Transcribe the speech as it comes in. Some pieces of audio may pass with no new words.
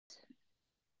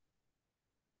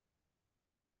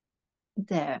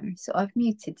There, so I've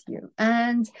muted you.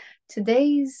 And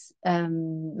today's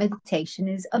meditation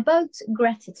is about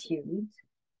gratitude.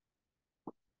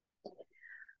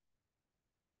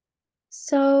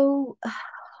 So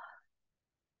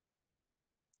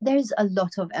there's a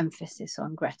lot of emphasis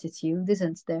on gratitude,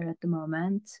 isn't there, at the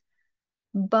moment?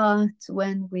 But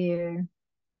when we're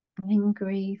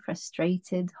angry,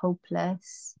 frustrated,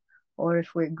 hopeless, or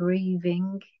if we're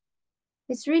grieving,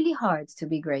 it's really hard to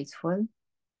be grateful.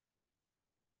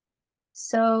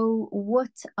 So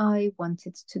what I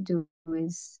wanted to do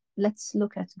is let's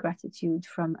look at gratitude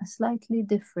from a slightly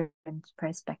different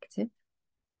perspective,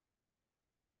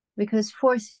 because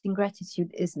forcing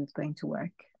gratitude isn't going to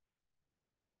work.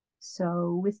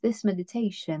 So with this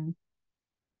meditation,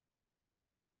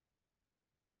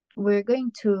 we're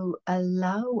going to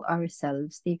allow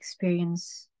ourselves the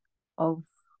experience of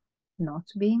not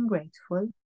being grateful.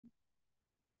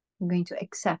 We're going to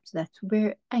accept that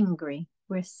we're angry,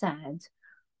 we're sad,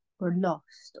 we're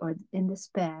lost, or in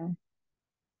despair.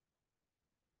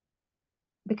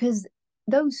 Because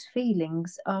those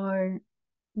feelings are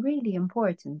really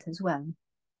important as well.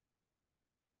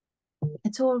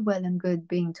 It's all well and good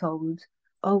being told,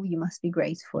 oh, you must be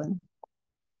grateful.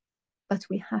 But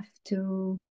we have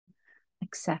to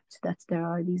accept that there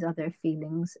are these other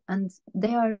feelings and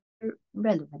they are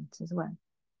relevant as well.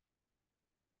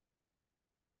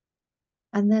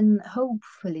 And then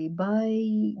hopefully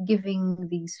by giving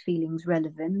these feelings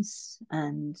relevance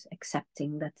and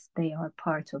accepting that they are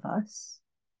part of us,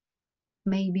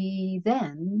 maybe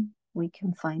then we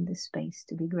can find the space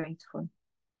to be grateful.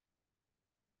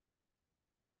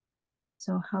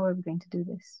 So how are we going to do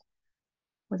this?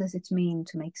 What does it mean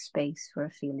to make space for a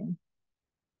feeling?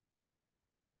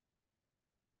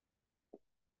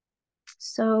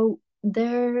 So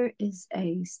there is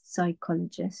a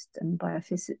psychologist and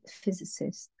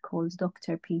biophysicist called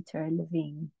Dr. Peter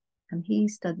Levine, and he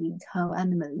studied how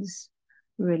animals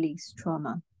release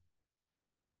trauma.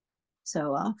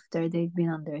 So after they've been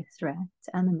under threat,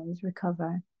 animals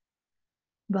recover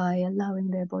by allowing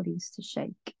their bodies to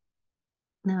shake.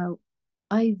 Now,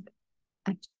 I've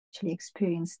actually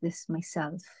experienced this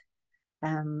myself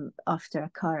after a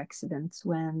car accident.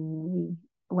 When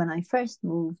I first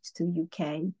moved to the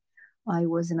UK, I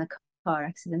was in a car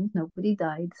accident. Nobody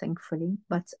died, thankfully,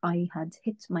 but I had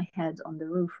hit my head on the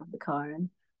roof of the car and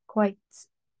quite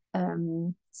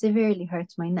severely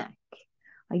hurt my neck.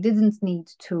 I didn't need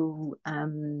to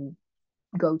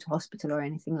go to hospital or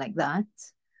anything like that.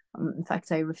 In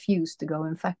fact, I refused to go.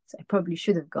 In fact, I probably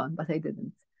should have gone, but I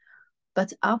didn't.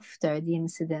 But after the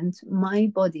incident, my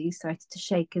body started to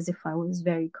shake as if I was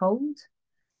very cold.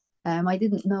 I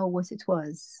didn't know what it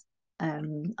was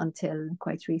until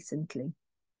quite recently.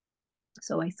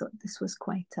 So I thought this was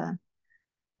quite an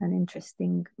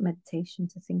interesting meditation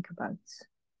to think about.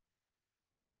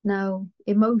 Now,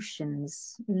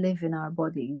 emotions live in our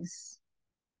bodies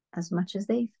as much as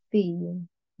they feel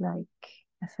like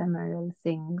ephemeral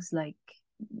things, like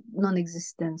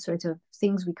non-existent sort of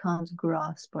things we can't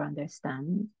grasp or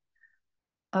understand.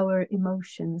 Our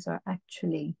emotions are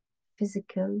actually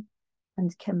physical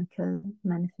and chemical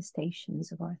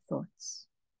manifestations of our thoughts,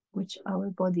 which our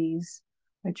bodies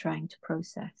are trying to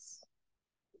process.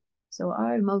 So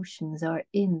our emotions are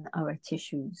in our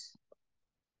tissues.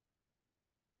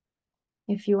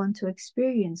 If you want to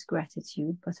experience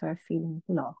gratitude but are feeling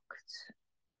blocked,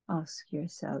 ask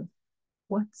yourself,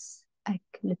 what's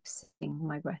eclipsing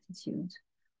my gratitude?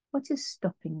 What is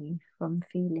stopping me from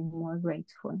feeling more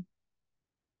grateful?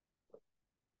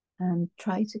 And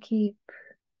try to keep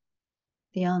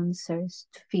the answers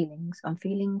to feelings. I'm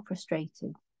feeling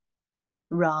frustrated,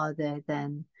 rather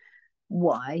than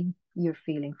why you're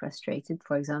feeling frustrated.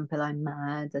 For example, I'm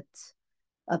mad at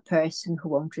a person who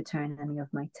won't return any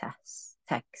of my text.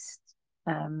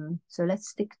 So let's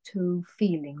stick to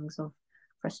feelings of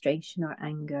frustration or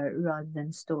anger rather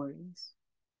than stories.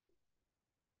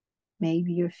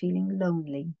 Maybe you're feeling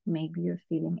lonely. Maybe you're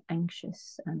feeling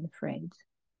anxious and afraid.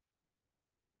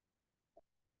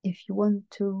 If you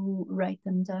want to write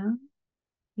them down,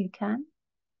 you can.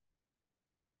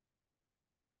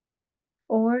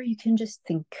 Or you can just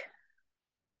think,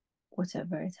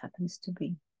 whatever it happens to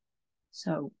be.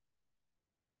 So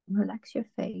relax your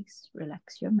face,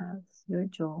 relax your mouth, your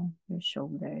jaw, your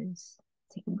shoulders.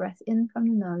 Take a breath in from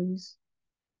the nose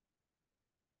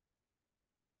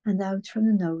and out from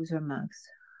the nose or mouth.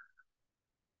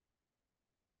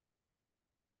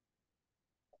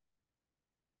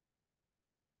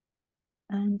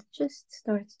 And just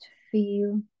start to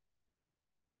feel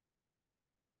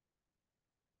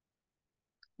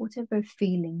whatever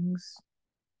feelings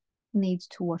need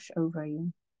to wash over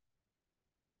you.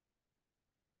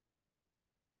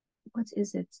 What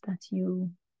is it that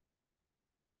you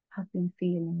have been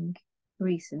feeling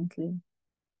recently?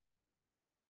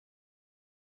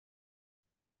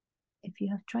 If you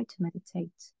have tried to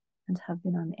meditate and have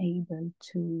been unable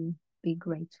to be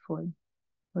grateful,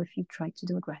 or if you try to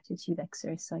do a gratitude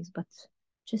exercise but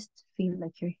just feel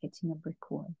like you're hitting a brick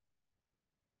wall,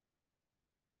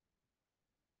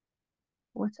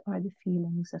 what are the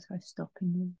feelings that are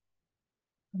stopping you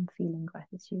from feeling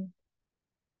gratitude?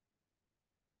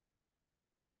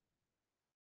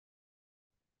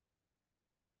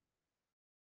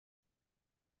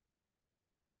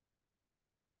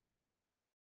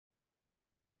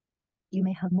 You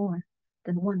may have more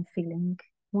than one feeling,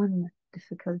 one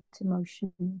difficult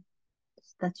emotion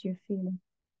that you're feeling.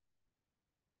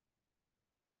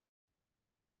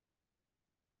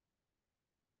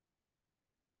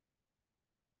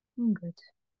 Good.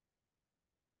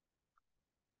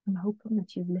 I'm hoping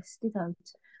that you've listed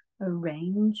out a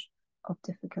range of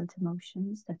difficult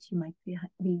emotions that you might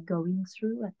be going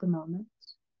through at the moment.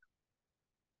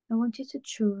 I want you to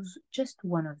choose just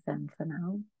one of them for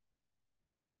now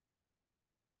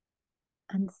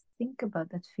and think about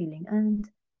that feeling and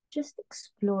just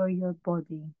explore your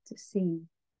body to see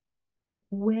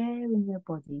where in your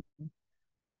body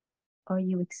are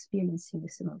you experiencing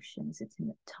this emotion. Is it in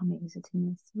your tummy? Is it in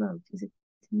your throat? Is it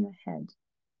in your head?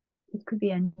 It could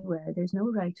be anywhere. There's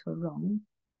no right or wrong.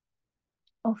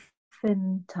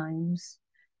 Oftentimes,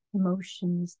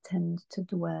 emotions tend to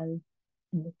dwell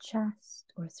in the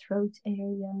chest or throat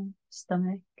area,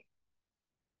 stomach,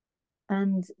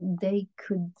 and they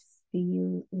could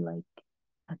feel like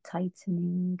a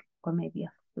tightening or maybe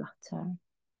a flutter,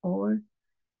 or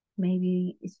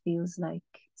maybe it feels like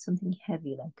something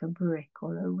heavy, like a brick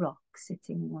or a rock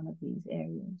sitting in one of these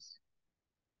areas.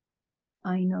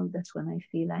 I know that when I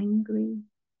feel angry,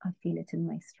 I feel it in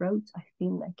my throat. I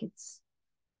feel like it's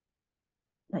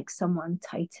like someone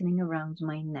tightening around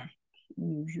my neck,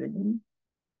 usually.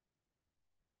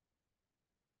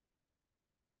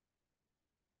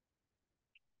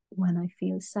 When I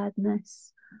feel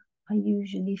sadness, I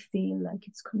usually feel like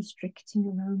it's constricting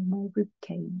around my rib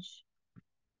cage.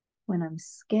 When I'm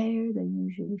scared, I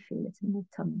usually feel it in my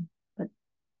tummy. But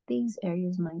these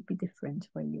areas might be different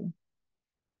for you.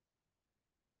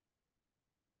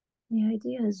 The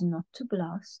idea is not to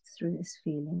blast through this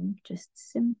feeling, just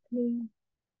simply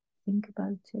think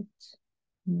about it,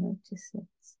 notice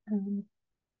it, and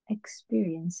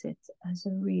experience it as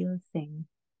a real thing.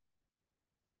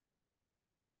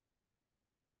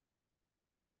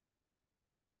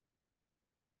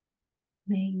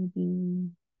 Maybe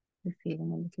you're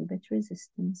feeling a little bit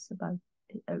resistance about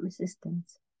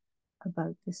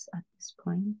this at this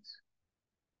point,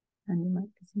 and you might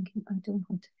be thinking, I don't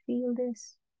want to feel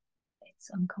this, it's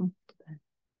uncomfortable.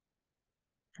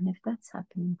 And if that's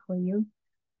happening for you,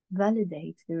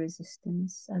 validate the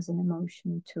resistance as an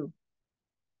emotion too.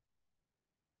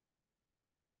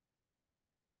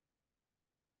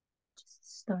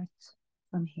 Just start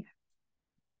from here.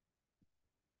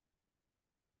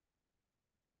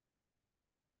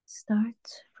 Start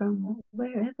from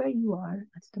wherever you are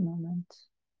at the moment.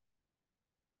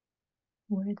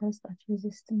 Where does that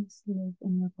resistance live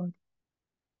in your body?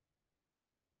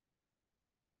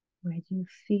 Where do you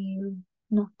feel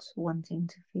not wanting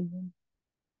to feel?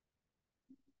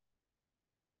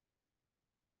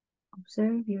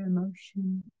 Observe your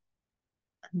emotion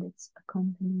and its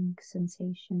accompanying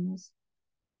sensations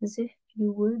as if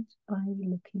you would by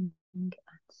looking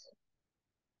at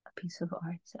a piece of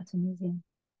art at a museum.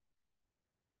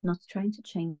 Not trying to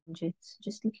change it,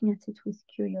 just looking at it with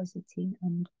curiosity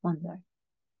and wonder.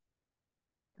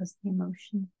 Does the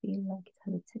emotion feel like it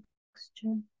has a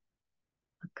texture,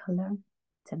 a color,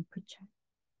 temperature?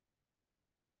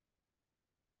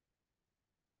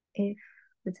 If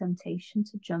the temptation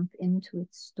to jump into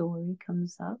its story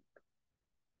comes up,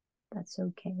 that's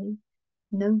okay.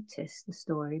 Notice the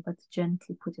story, but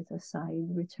gently put it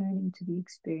aside, returning to the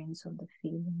experience of the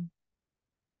feeling,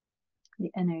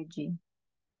 the energy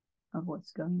of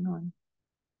what's going on.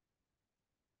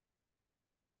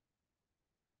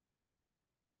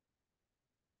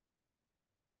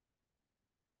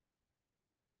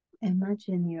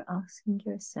 Imagine you're asking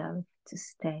yourself to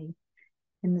stay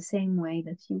in the same way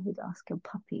that you would ask a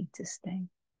puppy to stay.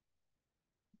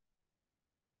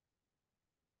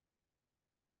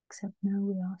 Except now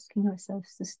we're asking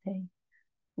ourselves to stay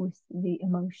with the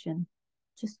emotion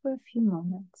just for a few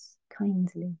moments,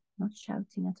 kindly, not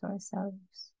shouting at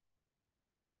ourselves.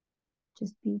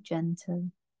 Just be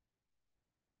gentle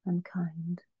and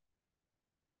kind.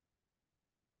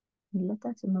 And let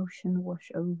that emotion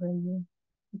wash over you,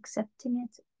 accepting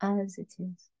it as it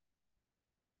is.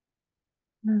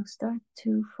 Now start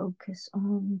to focus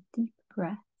on deep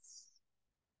breaths,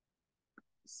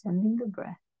 sending the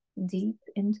breath deep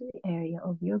into the area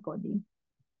of your body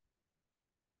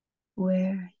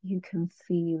where you can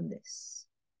feel this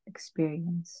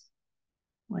experience,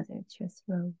 whether it's your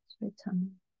throat, your tummy,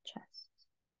 chest.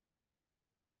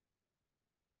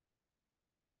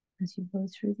 As you go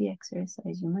through the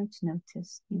exercise, you might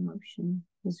notice the emotion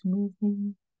is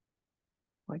moving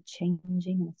or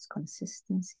changing in its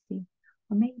consistency,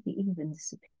 or maybe even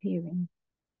disappearing.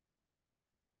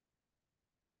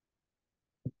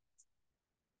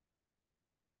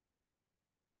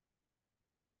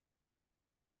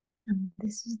 And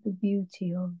this is the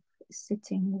beauty of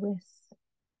sitting with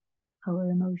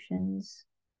our emotions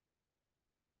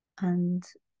and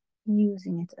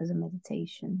using it as a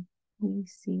meditation. We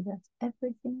see that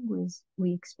everything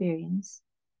we experience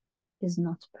is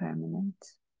not permanent,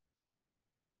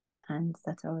 and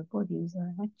that our bodies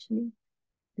are actually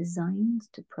designed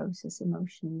to process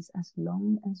emotions as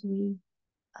long as we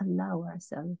allow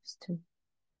ourselves to.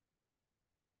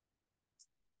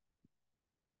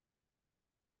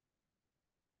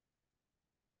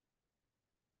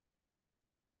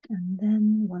 And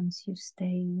then once you've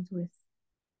stayed with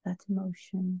that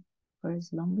emotion for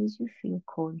as long as you feel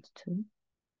called to,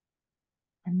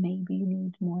 and maybe you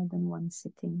need more than one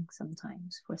sitting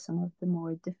sometimes for some of the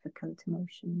more difficult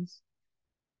emotions,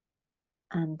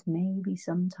 and maybe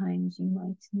sometimes you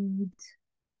might need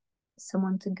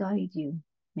someone to guide you,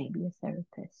 maybe a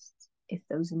therapist, if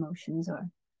those emotions are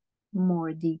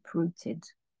more deep rooted.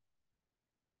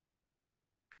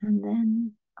 And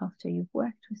then after you've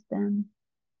worked with them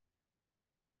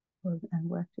and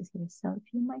worked with yourself,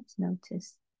 you might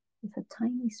notice if a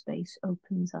tiny space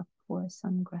opens up for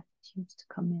some gratitude to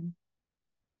come in,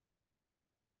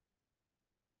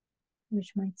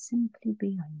 which might simply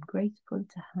be, I'm grateful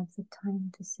to have the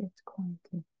time to sit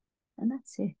quietly, and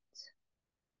that's it.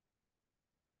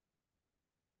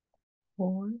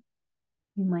 Or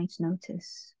you might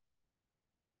notice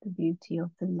the beauty of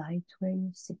the light where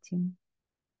you're sitting,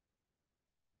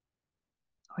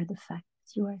 or the fact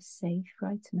that you are safe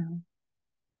right now.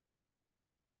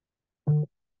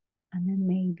 And then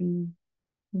maybe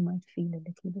you might feel a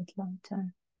little bit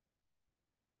lighter.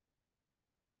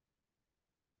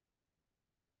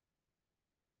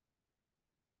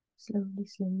 Slowly,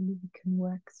 slowly, we can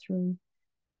work through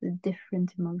the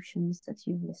different emotions that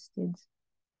you've listed.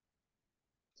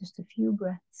 Just a few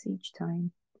breaths each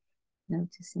time,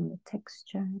 noticing the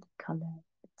texture, the color,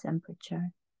 the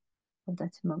temperature of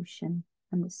that emotion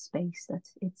and the space that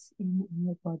it's in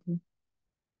your body.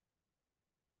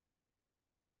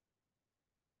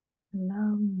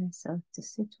 Allowing yourself to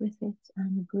sit with it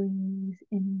and breathe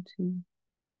into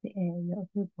the area of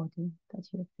your body that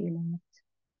you're feeling it,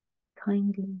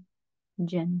 kindly,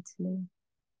 gently,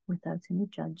 without any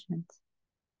judgment.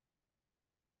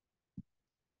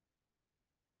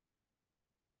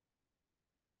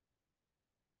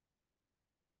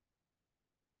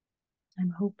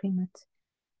 I'm hoping that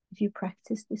if you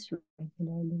practice this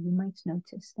regularly, you might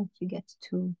notice that you get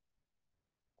to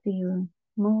feel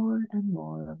more and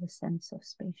more of a sense of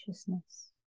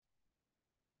spaciousness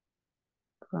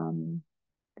from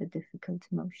the difficult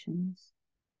emotions.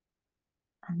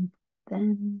 And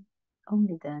then,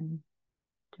 only then,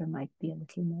 there might be a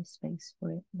little more space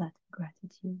for that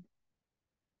gratitude.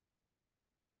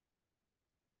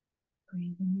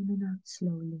 Breathing in and out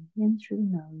slowly, in through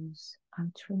the nose, out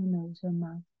through the nose or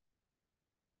mouth.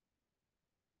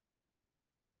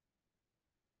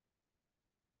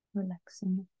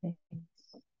 Relaxing the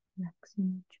face,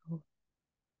 relaxing the jaw.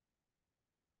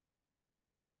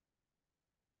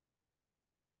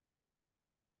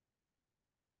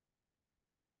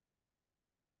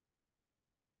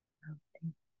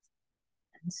 Lovely.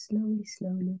 And slowly,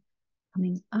 slowly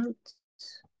coming out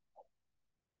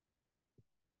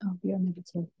of your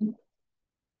meditation.